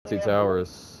two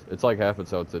towers. It's like half it's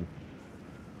tilted.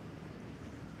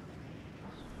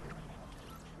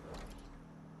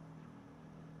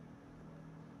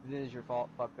 It is your fault,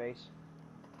 fuckface.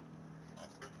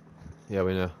 Yeah,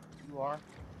 we know. You are.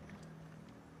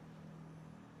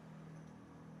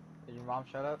 Did your mom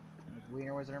shut up? And the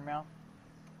wiener was in her mouth?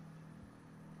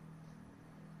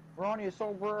 Ronnie is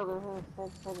so burger,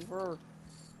 fucking burger.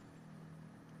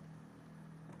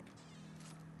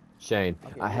 Shane,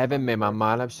 Okay, I which haven't one made my first?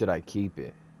 mind up. Should I keep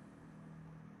it?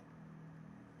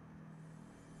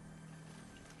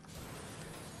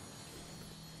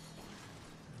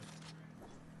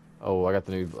 Oh, I got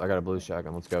a blue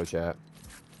shotgun. Let's go, chat.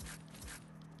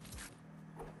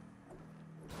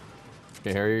 Can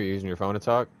you hear you? You're using your phone to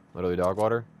talk? Literally dog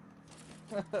water?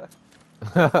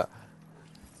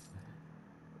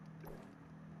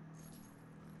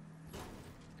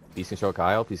 Peace control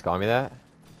Kyle, please call me that.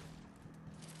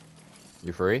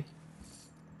 You free?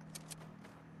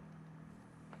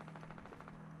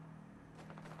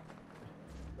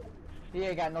 He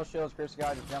ain't got no shields, Chris. The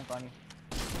guy just jumped on you.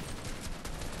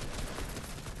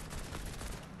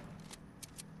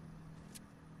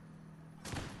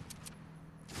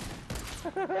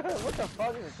 What the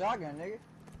fuck is a shotgun, nigga?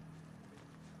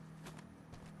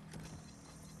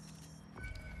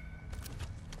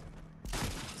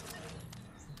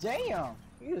 Damn!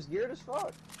 You just geared as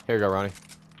fuck. Here you go, Ronnie.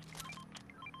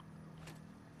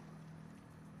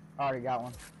 I already got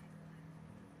one.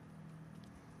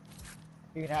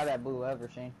 You can have that blue lever,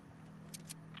 Shane.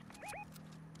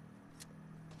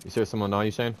 You see someone on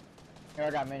you, Shane? Here,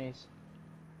 I got minis.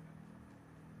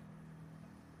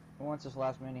 Who wants this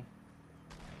last mini?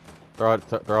 Throw it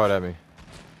at me.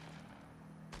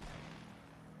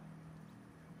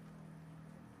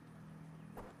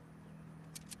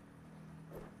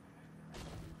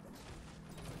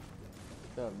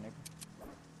 What's up, nigga?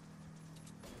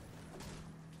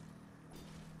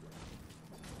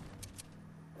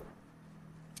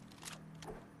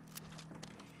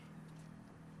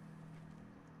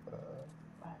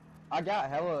 I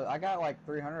got like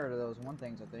 300 of those one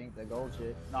things, I think, the gold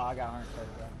shit. No, I got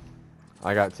 175.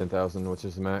 I got 10,000, which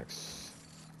is the max.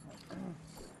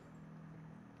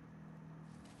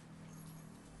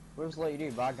 What does it let you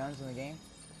do? Buy guns in the game?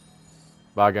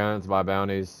 Buy guns, buy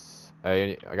bounties.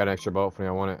 Hey, I got an extra bolt for me.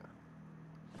 I want it.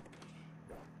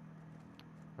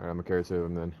 Alright, I'm gonna carry two of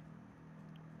them then.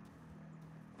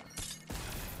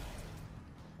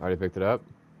 Already picked it up.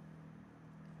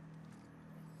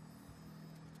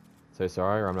 Say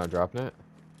sorry or I'm not dropping it.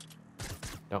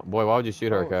 No, boy, why would you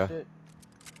shoot her, Oh, okay? shit.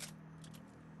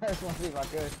 I just want to see if I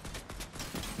could.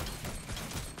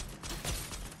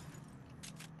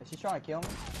 Is she trying to kill me?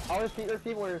 Oh, there's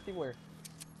people here,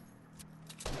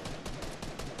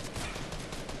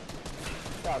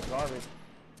 That was garbage.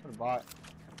 What a bot.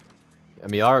 I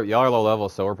mean, y'all are low level,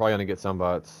 so we're probably gonna get some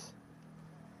bots.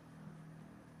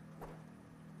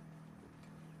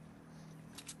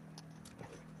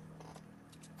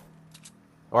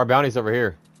 Oh, our bounty's over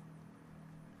here.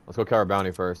 Let's go kill our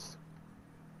bounty first.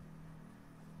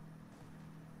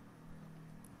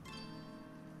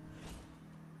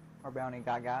 Our bounty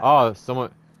got. Oh,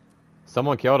 someone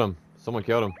killed him. Someone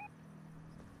killed him.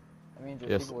 That means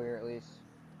there's Yes. people here at least.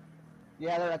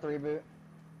 Yeah, they're at the reboot.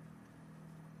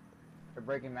 They're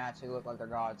breaking mats. They look like they're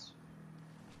gods.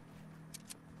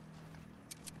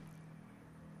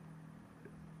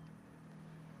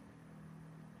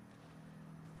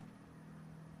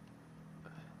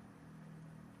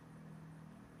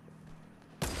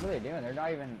 What are they doing? They're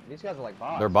not even. These guys are like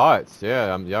bots. They're bots.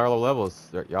 Yeah, y'all are low levels.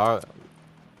 Y'all.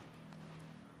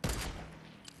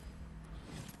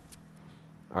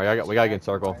 All right, we gotta get in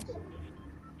circle.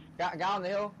 Guy on the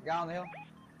hill. Guy on the hill.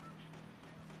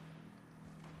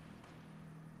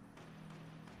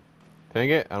 Ping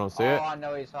it. I don't see it. Oh, I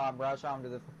know he's hot, bro. I shot him to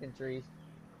the fucking trees.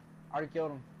 Already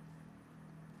killed him.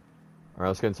 All right,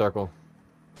 let's get in circle.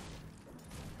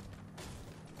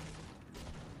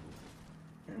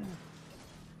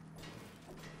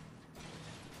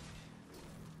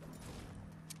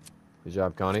 Good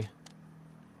job, Connie.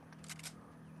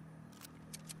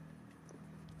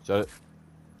 Shut it.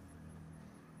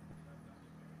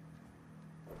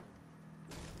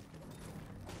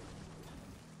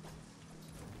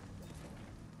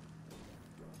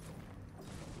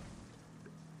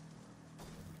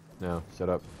 No, shut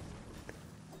up.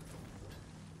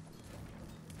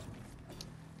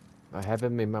 I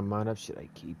haven't made my mind up. Should I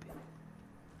keep it?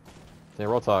 Say,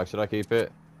 real talk. Should I keep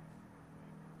it?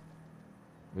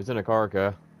 Who's in a car,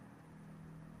 okay?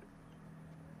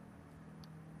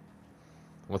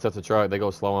 What's up the truck? They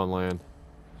go slow on land.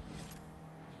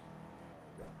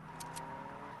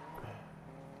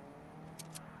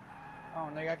 Oh,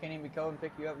 nigga, I can't even be cold and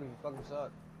pick you up because you fucking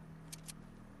suck.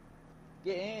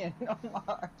 Get in! Oh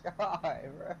my god,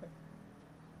 bro.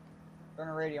 Turn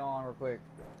the radio on real quick.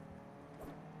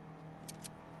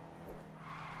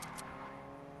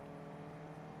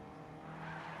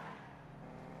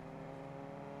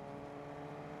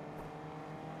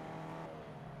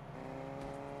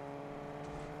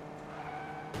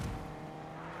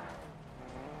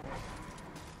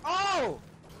 Oh!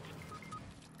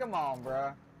 Come on,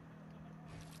 bro.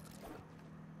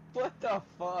 What the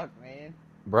fuck, man?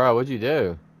 Bro, what'd you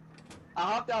do? I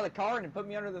hopped out of the car and it put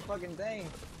me under the fucking thing.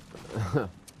 I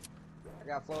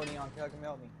got floating on, come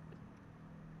help me.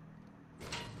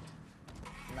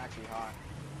 I'm actually hot.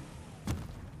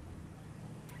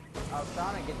 I was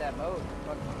trying to get that boat.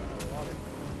 Fucking under the water.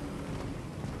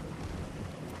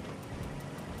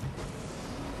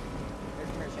 Here,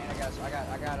 come here, Shane. I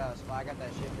got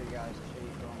that shit for you guys. The shit you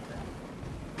throw on the ground.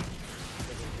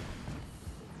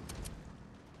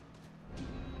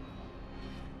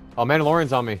 Oh,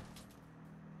 Mandalorian's on me.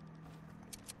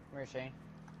 Come here, Shane.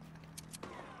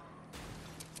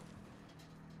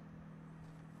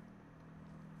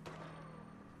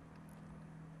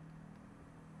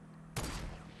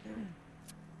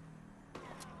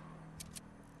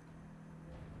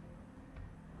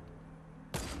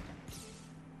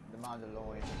 The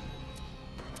Mandalorian.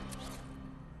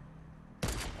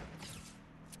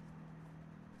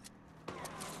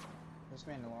 This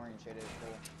Mandalorian shit is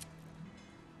cool.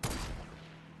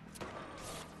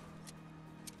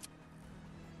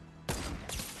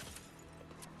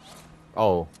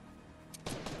 Oh.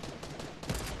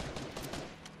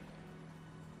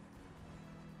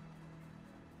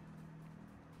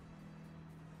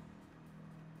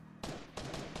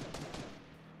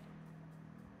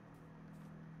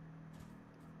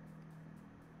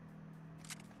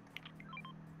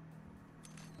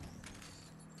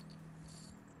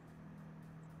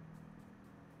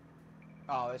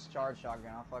 Oh, it's charged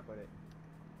shotgun. I'll fuck with it.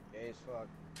 Gay as fuck.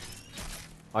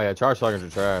 Oh yeah, charge shotguns are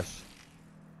trash.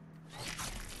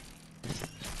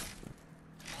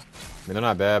 I mean, they're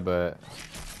not bad, but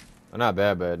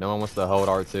no one wants to hold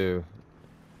R2.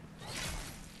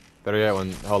 Better yet,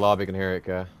 when the whole lobby can hear it,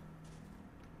 okay?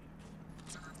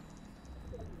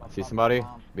 See somebody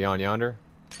beyond yonder?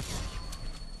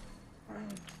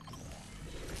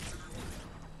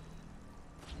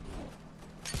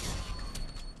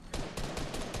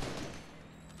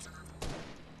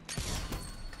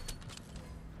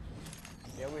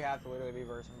 Yeah, we have to literally be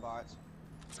versing bots.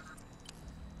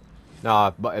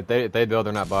 Nah, but if they build,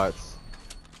 they're not bots.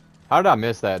 How did I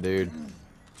miss that, dude?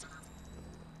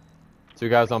 Two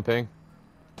guys on ping.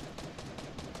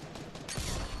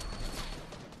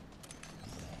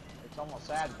 It's almost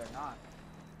sad that they're not.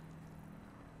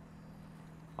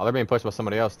 Oh, they're being pushed by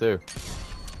somebody else too.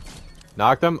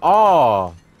 Knocked them.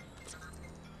 Oh,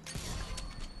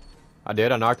 I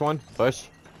did. I knocked one. Push.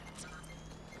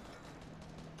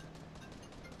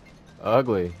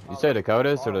 Ugly. You say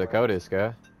Dakotas or the Dakotas,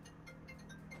 guy?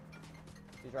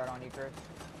 He's right on you, Chris.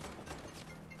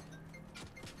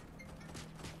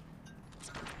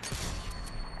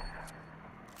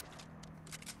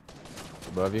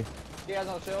 Above you. She has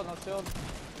no shield, no shield.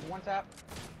 One tap.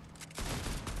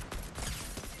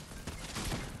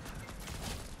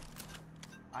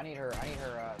 I need her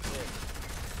shit.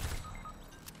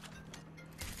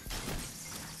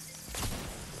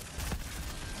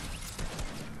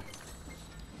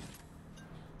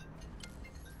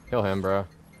 Kill him, bro.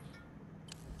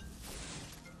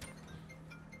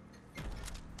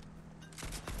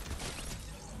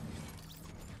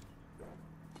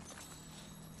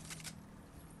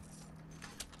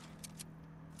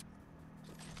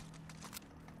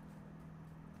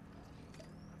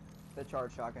 The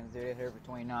charge shotguns, dude. I hit her for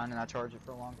 29 and I charged it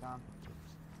for a long time.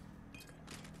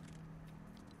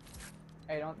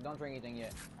 Hey, don't drink anything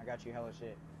yet. I got you hella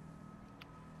shit.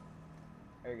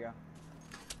 There you go.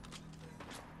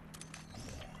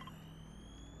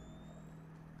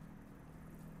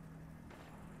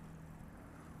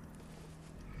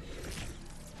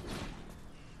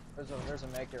 There's a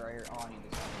med kit right here. Oh, I need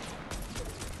this.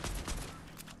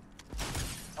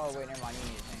 Oh wait, never mind. You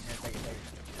need it, Shane. Here, take it.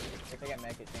 Here, take that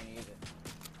med kit, Shane. Use it.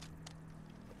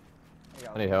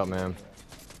 I need help, man.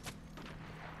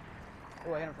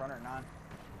 Oh, I hit him for 109.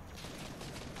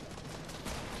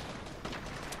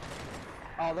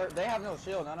 Oh, they have no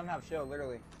shield. None of them have shield,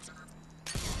 literally.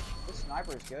 This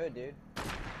sniper is good, dude.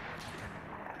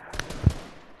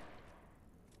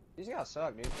 These guys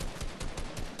suck, dude.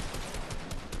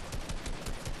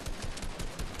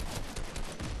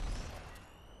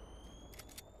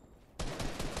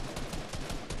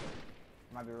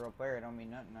 Might be a real player, it don't mean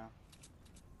nothing now.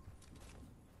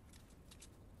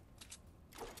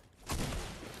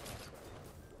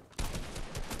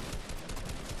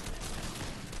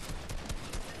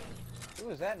 Who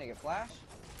was that nigga? Flash?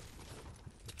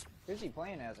 Who's he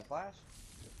playing as? A Flash?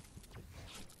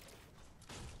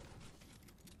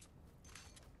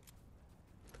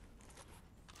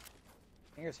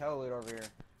 I think there's hell loot over here.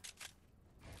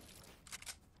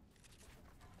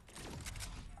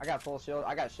 I got full shield.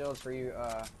 I got shields for you.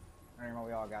 I don't even know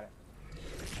we all got it.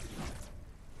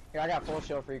 Here, I got full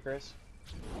shield for you, Chris.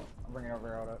 I'll bring it over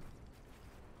here. Hold up.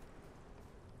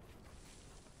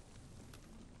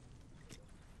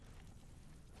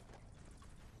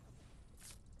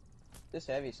 This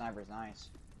heavy sniper's nice.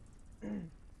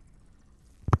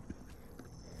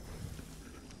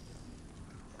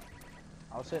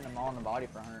 I was hitting them all in the body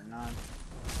for 109.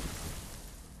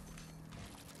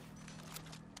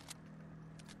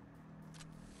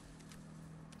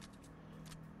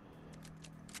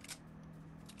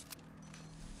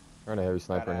 We're a heavy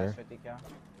sniper in here. 50 cal.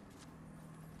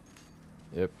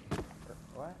 Yep.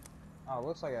 What? Oh, it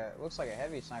looks like a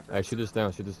heavy sniper. Hey, shoot this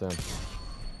down. Shoot this down.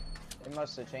 It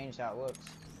must have changed how it looks.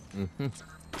 Mm-hmm.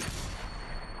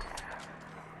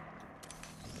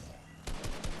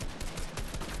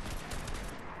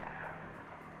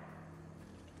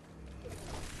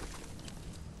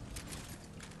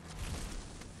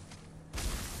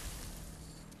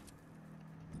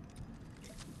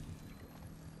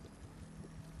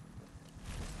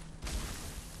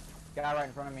 Guy right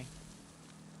in front of me.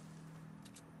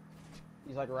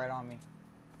 He's like right on me.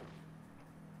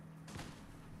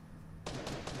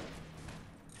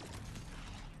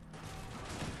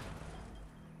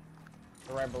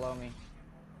 They're right below me.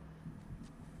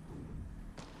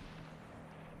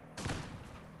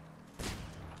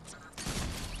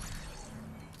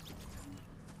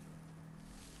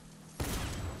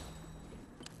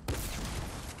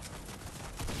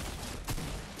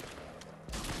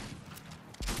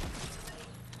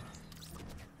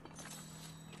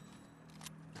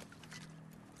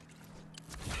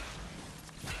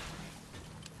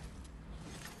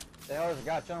 The hell, there's a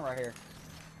guy chilling right here.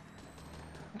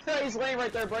 He's laying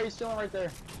right there, bro. He's chilling right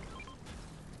there.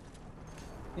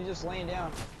 He's just laying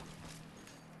down.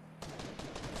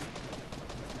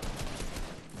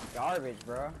 Garbage,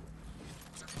 bro.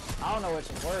 I don't know which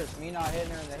is worse, me not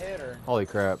hitting her in the head or... Holy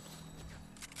crap.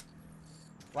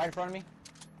 Right in front of me.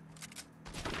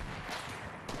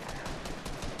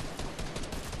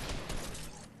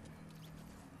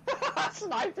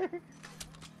 Sniper!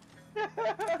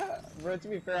 Bro, to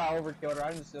be fair, I overkilled her.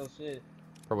 I didn't steal shit.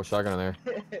 Purple shotgun in there.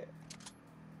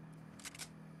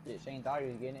 Yeah, Shane thought he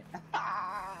was getting it.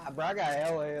 Bro, I got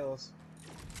hella hills.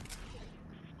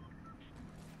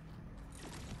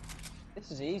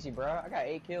 This is easy, bro. I got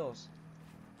 8 kills.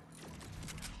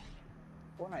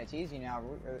 Fortnite's easy now.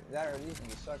 That or these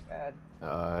niggas suck bad.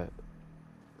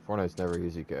 Fortnite's never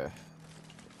easy, guy.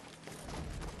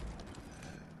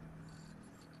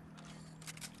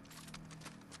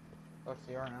 What's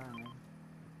the R9, man?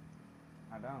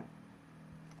 I don't.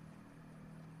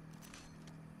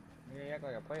 Yeah, you act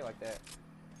like I play like that.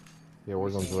 Yeah,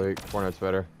 Warzone's weak. Fortnite's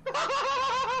better.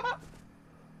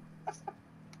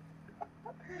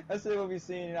 That's what we'll be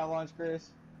seeing in our launch, Chris.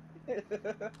 Damn,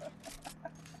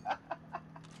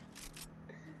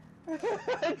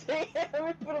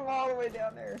 we put them all the way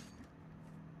down there.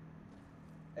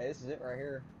 Hey, this is it right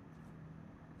here.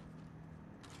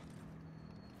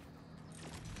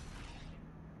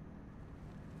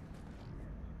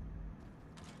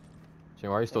 Shane,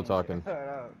 why are you still talking?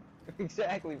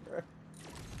 Exactly, bro.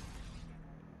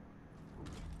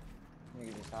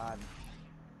 Nigga just hiding.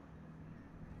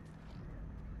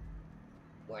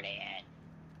 Where they at?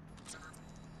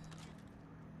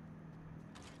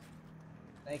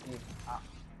 Thank you. I'm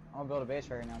gonna build a base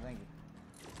right now, thank you.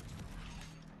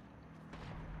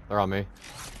 They're on me.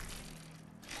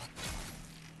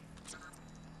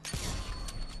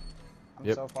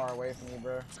 I'm so far away from you,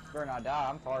 bro. You better not die,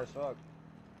 I'm far as fuck.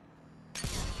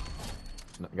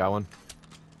 Got one.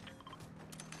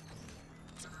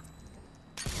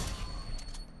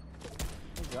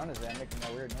 Whose gun is that making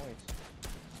that weird noise?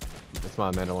 That's my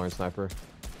Mandalorian sniper.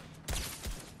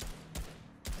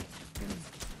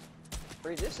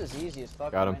 Bro, this is easy as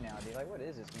fuck Got him. right now, dude. Like, what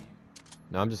is this game?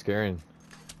 No, I'm just carrying.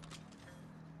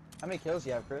 How many kills do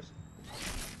you have, Chris?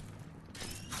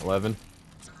 11.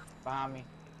 Behind me.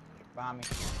 Behind me.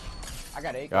 I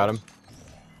got 8 Got kills. him.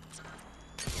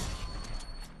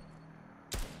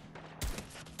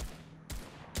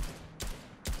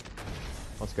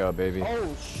 Let's go, baby.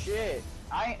 Oh shit!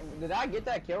 Did I get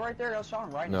that kill right there? I shot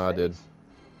him right in No, his I did. face.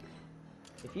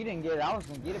 If you didn't get it, I was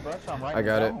gonna get it, bro. I shot him right I in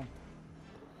the got it. dome.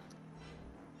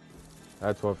 I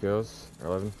had 12 kills. Or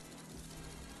 11.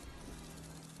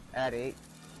 I had 8.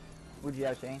 What'd you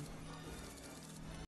have, Shane?